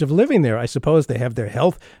cost of living there? I suppose they have their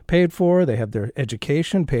health paid for, they have their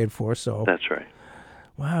education paid for. So that's right.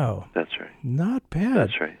 Wow. That's right. Not bad.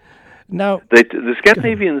 That's right. Now, the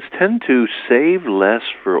Scandinavians tend to save less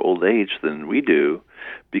for old age than we do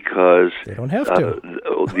because they don't have to.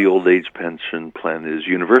 The old age pension plan is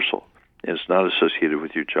universal. It's not associated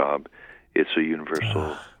with your job. It's a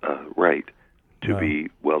universal right to be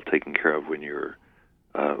well taken care of when you're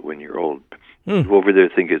old. People over there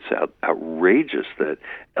think it's outrageous that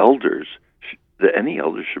any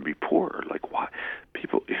elders should be poor. Like, why?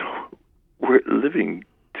 People, we're living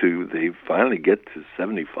to they finally get to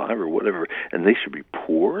 75 or whatever, and they should be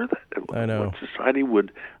poor. I know. What society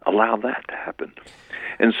would allow that to happen?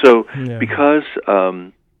 And so, because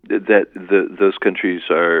those countries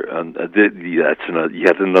are that's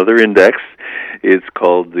yet another index. It's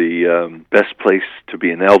called the Best Place to be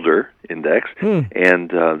an Elder Index, and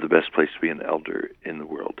the best place to be an elder in the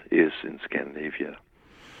world is in Scandinavia.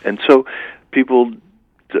 And so people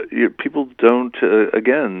don't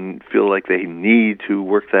again feel like they need to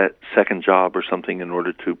work that second job or something in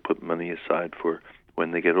order to put money aside for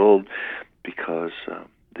when they get old, because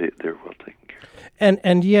they're well taken care of.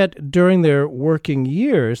 And yet during their working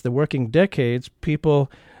years, the working decades, people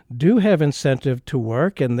do have incentive to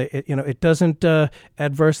work, and it doesn't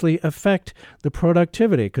adversely affect the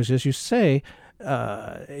productivity, because as you say,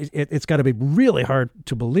 it's got to be really hard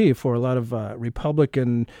to believe for a lot of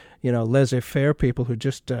Republican, laissez-faire people who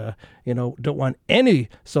just, don't want any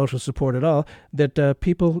social support at all, that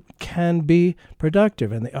people can be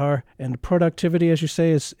productive, and they are. And productivity, as you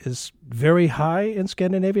say, is very high in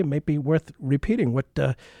Scandinavia. It might be worth repeating what,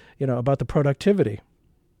 about the productivity.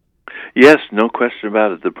 Yes, no question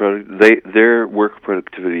about it. Their work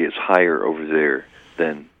productivity is higher over there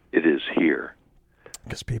than it is here.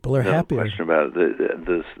 Because people are happier. No question about it.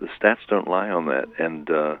 The stats don't lie on that. And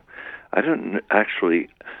I don't actually,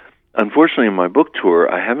 unfortunately, in my book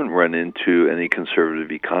tour, I haven't run into any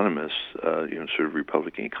conservative economists, sort of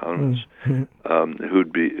Republican economists,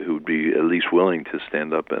 who'd be at least willing to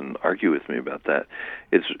stand up and argue with me about that.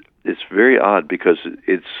 It's very odd, because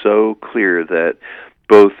it's so clear that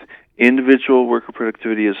both individual worker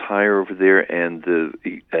productivity is higher over there, and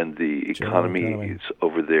the economies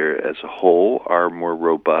over there as a whole are more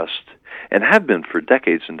robust, and have been for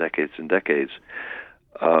decades and decades and decades,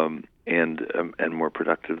 and more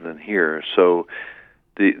productive than here. So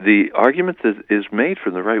the argument that is made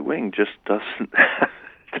from the right wing just doesn't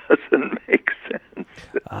make sense.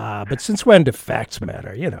 But since when do facts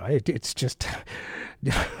matter? It's just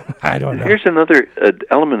I don't know. Here's another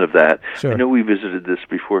element of that. Sure. I know we visited this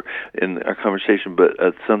before in our conversation, but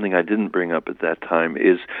something I didn't bring up at that time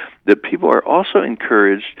is that people are also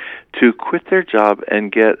encouraged to quit their job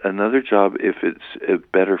and get another job if it's a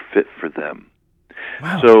better fit for them.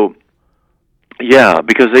 Wow. So, yeah,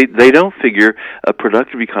 because they don't figure a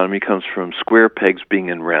productive economy comes from square pegs being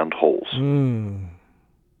in round holes.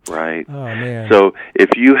 Right? Oh, man. So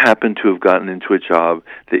if you happen to have gotten into a job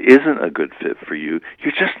that isn't a good fit for you,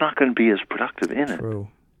 you're just not going to be as productive in True.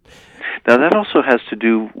 it. Now, that also has to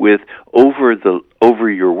do with over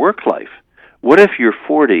your work life. What if you're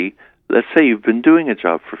 40, let's say you've been doing a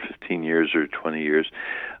job for 15 years or 20 years,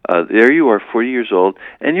 there you are, 40 years old,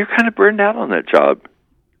 and you're kind of burned out on that job.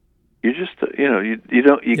 You just, you get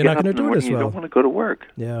up in the morning, you don't want to go to work.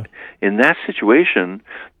 Yeah. In that situation,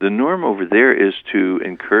 the norm over there is to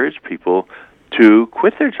encourage people to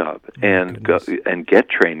quit their job and go and get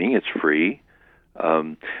training. It's free.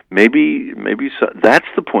 Maybe that's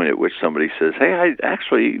the point at which somebody says, "Hey,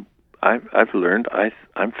 I've learned.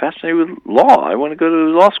 I'm fascinated with law. I want to go to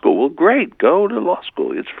law school." Well, great, go to law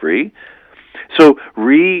school. It's free. So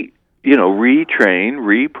retrain,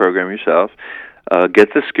 reprogram yourself.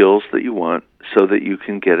 Get the skills that you want so that you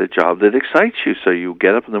can get a job that excites you, so you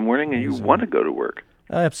get up in the morning and you want to go to work.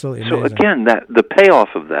 Absolutely So amazing. again, the payoff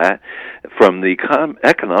of that, from the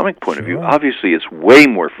economic point of view, obviously it's way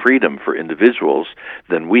more freedom for individuals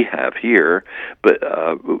than we have here. But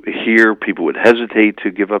here, people would hesitate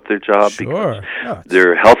to give up their job because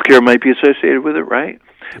their health care might be associated with it, right?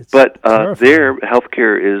 But their health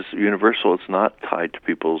care is universal. It's not tied to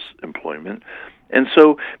people's employment. And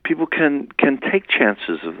so people can take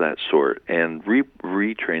chances of that sort and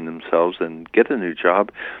retrain themselves and get a new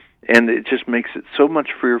job. And it just makes it so much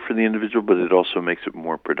freer for the individual, but it also makes it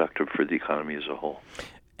more productive for the economy as a whole.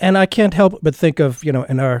 And I can't help but think of,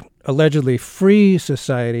 in our allegedly free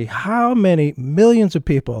society, how many millions of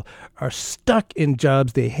people are stuck in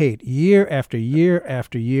jobs they hate year after year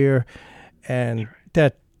after year. And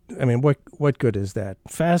that, what good is that?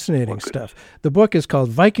 Fascinating stuff. The book is called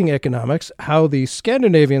Viking Economics, How the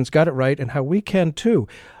Scandinavians Got It Right and How We Can Too.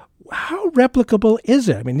 How replicable is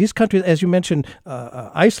it? These countries, as you mentioned,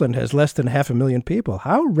 Iceland has less than 500,000 people.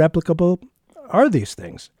 How replicable are these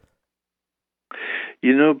things?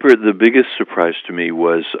 Bert, the biggest surprise to me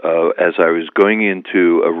was as I was going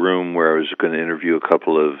into a room where I was going to interview a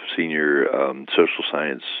couple of senior social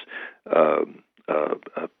science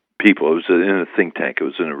people. It was in a think tank. It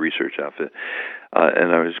was in a research outfit.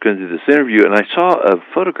 And I was going to do this interview, and I saw a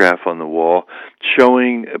photograph on the wall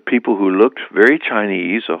showing people who looked very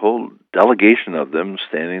Chinese, a whole delegation of them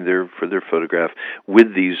standing there for their photograph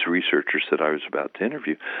with these researchers that I was about to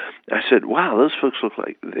interview. I said, wow, those folks look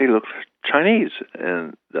Chinese.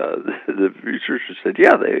 And the researchers said,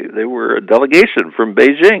 yeah, they were a delegation from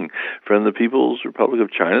Beijing, from the People's Republic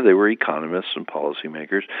of China. They were economists and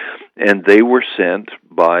policymakers, and they were sent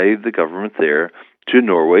by the government there to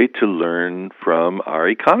Norway to learn from our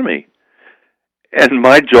economy. And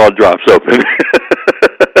my jaw drops open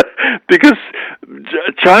because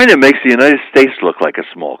China makes the United States look like a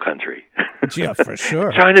small country. Yeah, for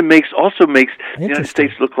sure. China also makes the United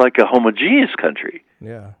States look like a homogeneous country.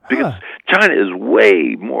 Yeah. Because China is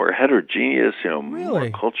way more heterogeneous,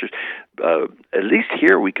 more cultures. At least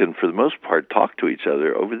here we can, for the most part, talk to each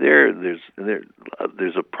other. Over there,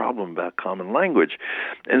 there's a problem about common language.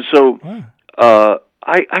 And so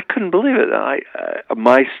I couldn't believe it.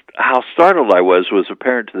 How startled I was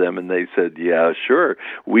apparent to them, and they said, yeah, sure.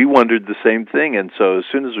 We wondered the same thing. And so as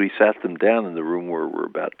soon as we sat them down in the room where we're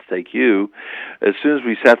about to take you, as soon as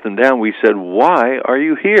we sat them down, we said, why are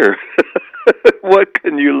you here? What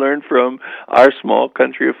can you learn from our small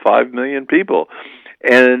country of 5 million people?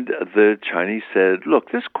 And the Chinese said,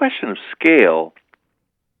 look, this question of scale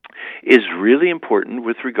is really important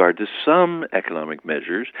with regard to some economic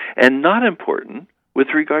measures and not important with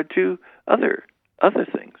regard to other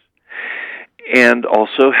things. And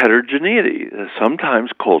also heterogeneity. Sometimes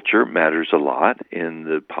culture matters a lot in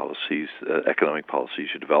the policies, economic policies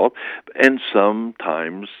you develop, and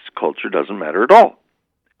sometimes culture doesn't matter at all.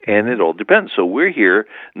 And it all depends. So we're here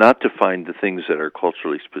not to find the things that are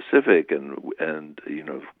culturally specific and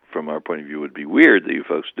from our point of view would be weird that you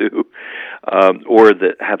folks do, or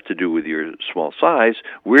that have to do with your small size.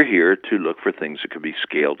 We're here to look for things that could be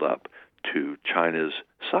scaled up to China's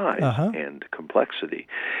size and complexity.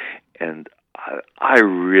 And I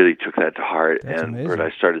really took that to heart. That's and amazing. Bert, I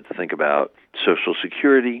started to think about Social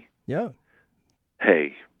Security. Yeah.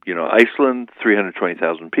 Hey, Iceland,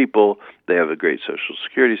 320,000 people. They have a great Social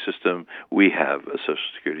Security system. We have a Social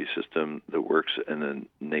Security system that works in a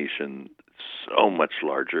nation so much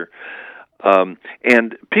larger.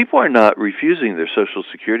 And people are not refusing their Social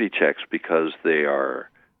Security checks because they are,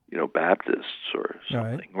 Baptists or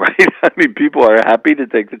something, right? People are happy to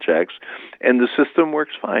take the checks, and the system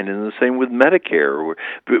works fine. And the same with Medicare.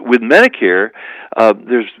 But with Medicare,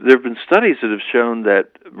 there have been studies that have shown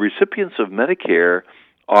that recipients of Medicare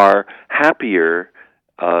are happier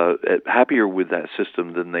with that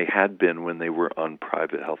system than they had been when they were on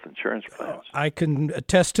private health insurance plans. I can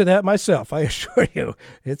attest to that myself. I assure you,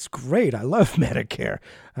 it's great. I love Medicare.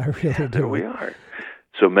 I really do. There we are.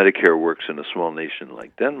 So Medicare works in a small nation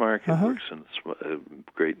like Denmark. It works in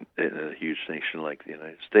a huge nation like the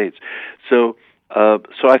United States. So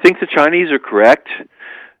I think the Chinese are correct.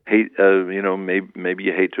 Maybe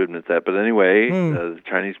you hate to admit that, but anyway, the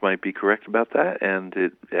Chinese might be correct about that,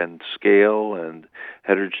 and scale and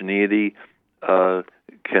heterogeneity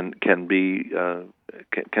can be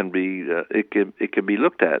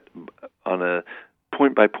looked at on a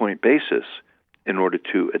point by point basis in order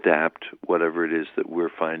to adapt whatever it is that we're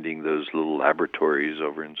finding those little laboratories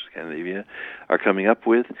over in Scandinavia are coming up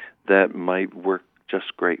with that might work just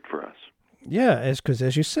great for us. Yeah, because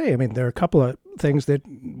as you say, there are a couple of things that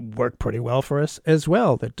work pretty well for us as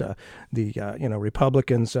well that the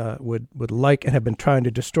Republicans would like and have been trying to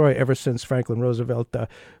destroy ever since Franklin Roosevelt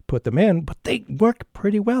put them in, but they work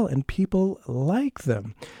pretty well and people like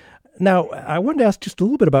them. Now, I wanted to ask just a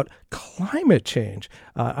little bit about climate change.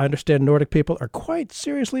 I understand Nordic people are quite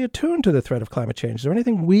seriously attuned to the threat of climate change. Is there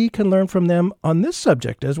anything we can learn from them on this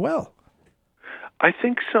subject as well? I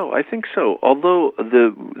think so. Although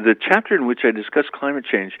the chapter in which I discuss climate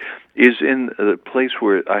change is in a place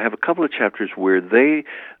where I have a couple of chapters where they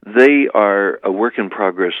are a work in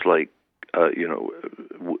progress, like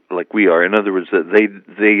like we are. In other words, that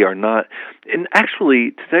they are not. And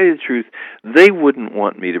actually, to tell you the truth, they wouldn't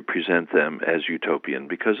want me to present them as utopian,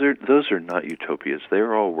 because those are not utopias.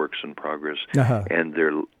 They're all works in progress, and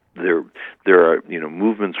there are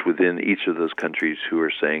movements within each of those countries who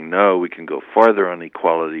are saying, no, we can go farther on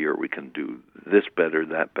equality, or we can do this better,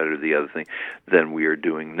 that better, the other thing than we are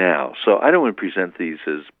doing now. So I don't want to present these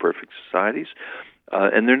as perfect societies,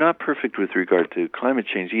 and they're not perfect with regard to climate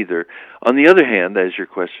change either. On the other hand, as your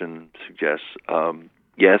question suggests,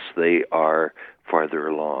 yes, they are farther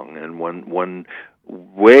along, and one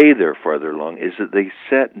way they're farther along is that they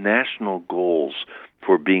set national goals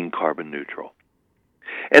for being carbon neutral.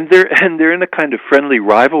 And they're in a kind of friendly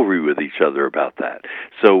rivalry with each other about that.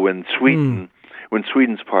 So when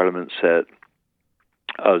Sweden's parliament set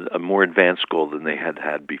a more advanced goal than they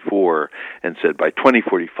had before, and said by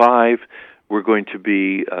 2045 we're going to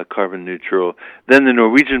be carbon neutral, then the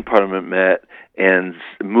Norwegian parliament met and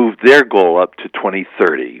moved their goal up to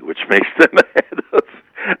 2030, which makes them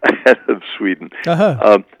ahead of Sweden.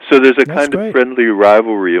 So there's a kind of friendly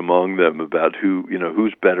rivalry among them about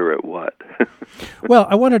who's better at what. Well,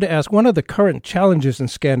 I wanted to ask, one of the current challenges in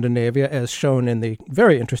Scandinavia, as shown in the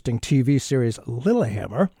very interesting TV series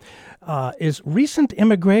Lillehammer, is recent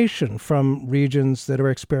immigration from regions that are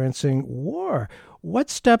experiencing war.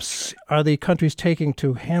 What steps are the countries taking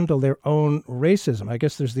to handle their own racism? I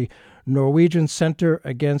guess there's the Norwegian Center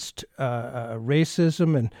Against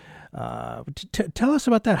Racism, and tell us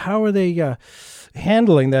about that. How are they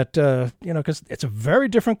handling that? Because it's a very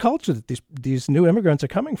different culture that these new immigrants are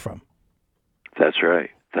coming from. That's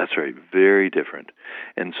right. Very different,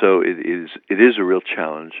 and so it is a real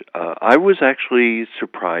challenge. I was actually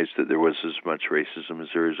surprised that there was as much racism as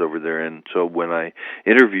there is over there, and so when I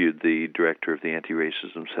interviewed the director of the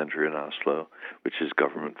Anti-Racism Center in Oslo, which is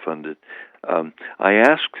government funded, I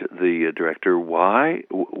asked the director,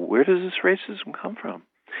 where does this racism come from?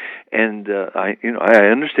 And I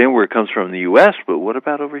understand where it comes from in the U.S., but what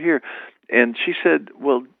about over here? And she said,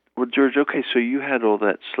 well, George, okay, so you had all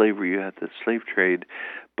that slavery, you had the slave trade,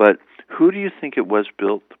 but who do you think it was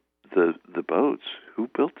built the boats? Who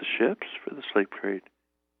built the ships for the slave trade?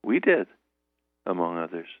 We did, among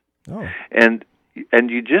others. Oh. And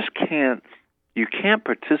you just can't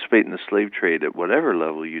participate in the slave trade at whatever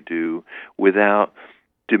level you do without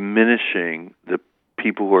diminishing the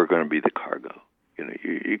people who are going to be the cargo.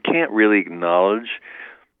 You can't really acknowledge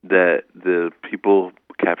that the people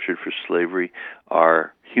captured for slavery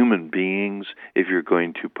are human beings if you're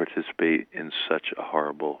going to participate in such a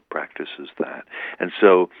horrible practice as that. And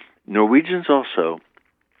so Norwegians also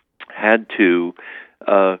had to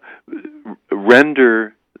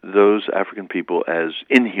render those African people as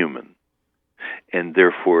inhuman and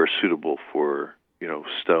therefore suitable for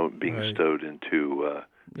being stowed into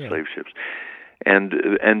slave ships. And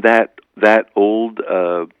that old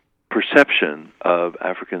perception of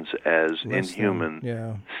Africans as inhuman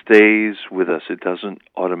stays with us. It doesn't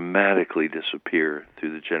automatically disappear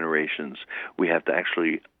through the generations. We have to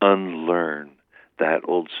actually unlearn that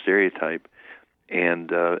old stereotype and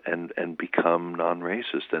become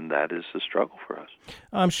non-racist, and that is the struggle for us.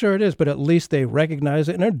 I'm sure it is, but at least they recognize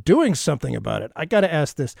it and are doing something about it. I got to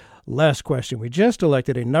ask this last question. We just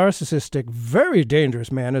elected a narcissistic, very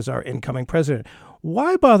dangerous man as our incoming president.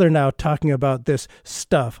 Why bother now talking about this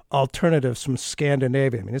stuff, alternatives from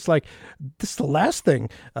Scandinavia? I mean, it's like this is the last thing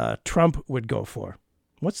Trump would go for.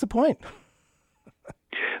 What's the point?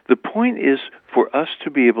 The point is for us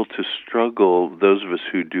to be able to struggle, those of us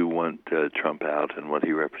who do want Trump out and what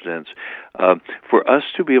he represents, for us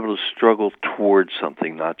to be able to struggle towards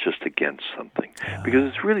something, not just against something. Because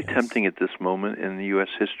it's really tempting at this moment in the U.S.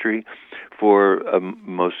 history for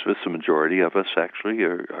most of us, the majority of us actually,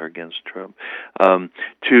 are against Trump.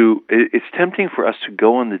 It's tempting for us to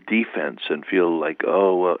go on the defense and feel like,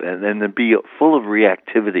 and then be full of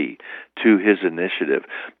reactivity to his initiative.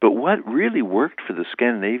 But what really worked for the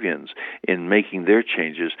Scandinavians in making their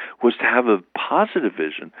changes was to have a positive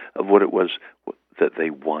vision of what it was that they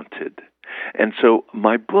wanted. And so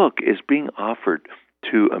my book is being offered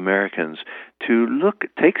to Americans to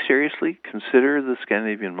take seriously, consider the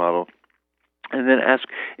Scandinavian model, and then ask,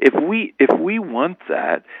 if we want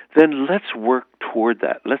that, then let's work toward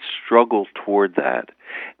that. Let's struggle toward that,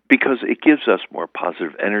 because it gives us more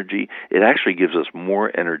positive energy. It actually gives us more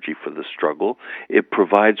energy for the struggle. It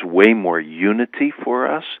provides way more unity for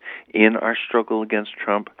us in our struggle against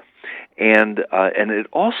Trump, and it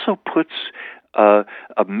also puts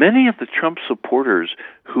many of the Trump supporters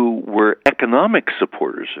who were economic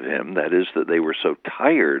supporters of him, that is, that they were so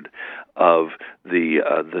tired of the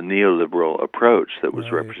neoliberal approach that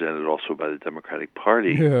was represented also by the Democratic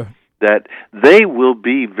Party, that they will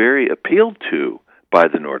be very appealed to by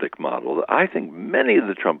the Nordic model. I think many of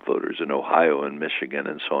the Trump voters in Ohio and Michigan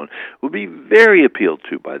and so on would be very appealed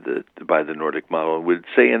to by the Nordic model and would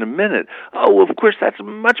say in a minute, "Oh, well, of course, that's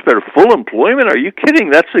much better. Full employment? Are you kidding?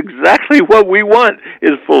 That's exactly what we want,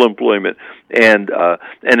 is full employment. And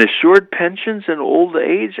assured pensions in old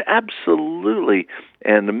age? Absolutely.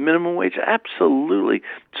 And the minimum wage? Absolutely."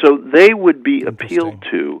 So they would be appealed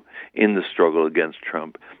to in the struggle against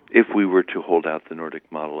Trump if we were to hold out the Nordic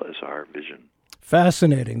model as our vision.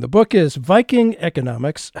 Fascinating. The book is Viking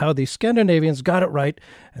Economics, How the Scandinavians Got It Right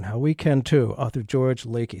and How We Can Too, author George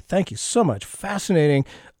Lakey. Thank you so much. Fascinating,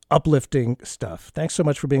 uplifting stuff. Thanks so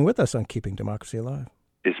much for being with us on Keeping Democracy Alive.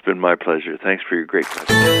 It's been my pleasure. Thanks for your great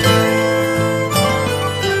questions.